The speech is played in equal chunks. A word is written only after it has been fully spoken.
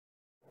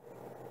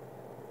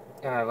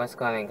Alright, what's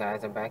going on,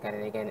 guys? I'm back at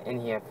it again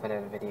in here for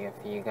another video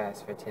for you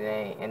guys for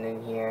today, and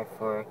in here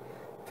for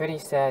pretty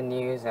sad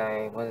news.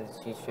 I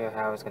wasn't too sure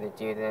how I was going to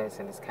do this,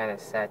 and it's kind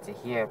of sad to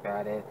hear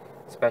about it,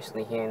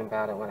 especially hearing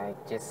about it when I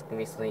just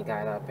recently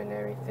got up and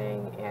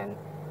everything, and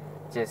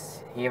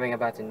just hearing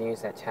about the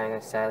news that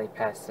Chyna sadly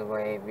passed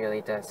away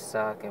really does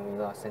suck, and we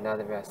lost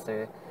another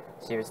wrestler.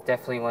 She was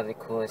definitely one of the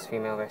coolest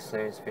female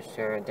wrestlers for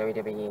sure in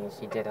WWE, and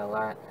she did a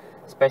lot,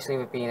 especially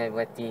with being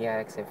with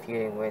DX and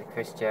feuding with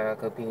Chris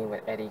Jericho, being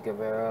with Eddie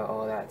Guerrero,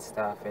 all that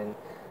stuff, and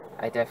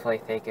I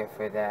definitely thank her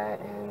for that,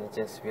 and it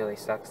just really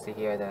sucks to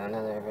hear that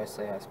another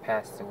wrestler has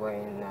passed away,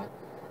 and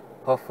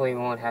hopefully we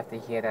won't have to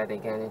hear that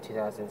again in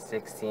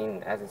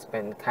 2016, as it's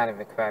been kind of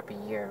a crappy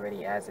year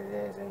already as it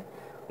is, and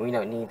we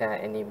don't need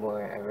that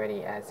anymore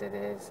already as it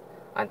is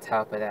on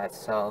top of that.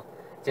 So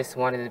just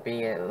wanted to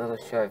be a little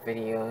short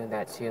video,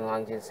 not too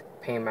long, just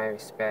paying my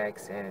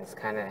respects, and it's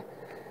kind of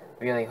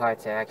really hard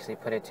to actually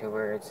put it to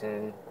words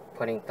and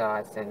putting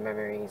thoughts and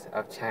memories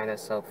of Chyna.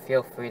 So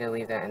feel free to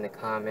leave that in the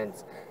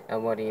comments,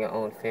 and what are your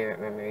own favorite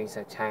memories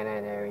of Chyna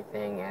and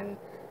everything. And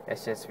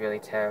it's just really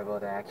terrible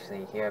to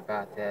actually hear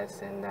about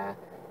this, and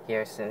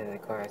hear sitting in the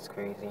car. It's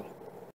crazy.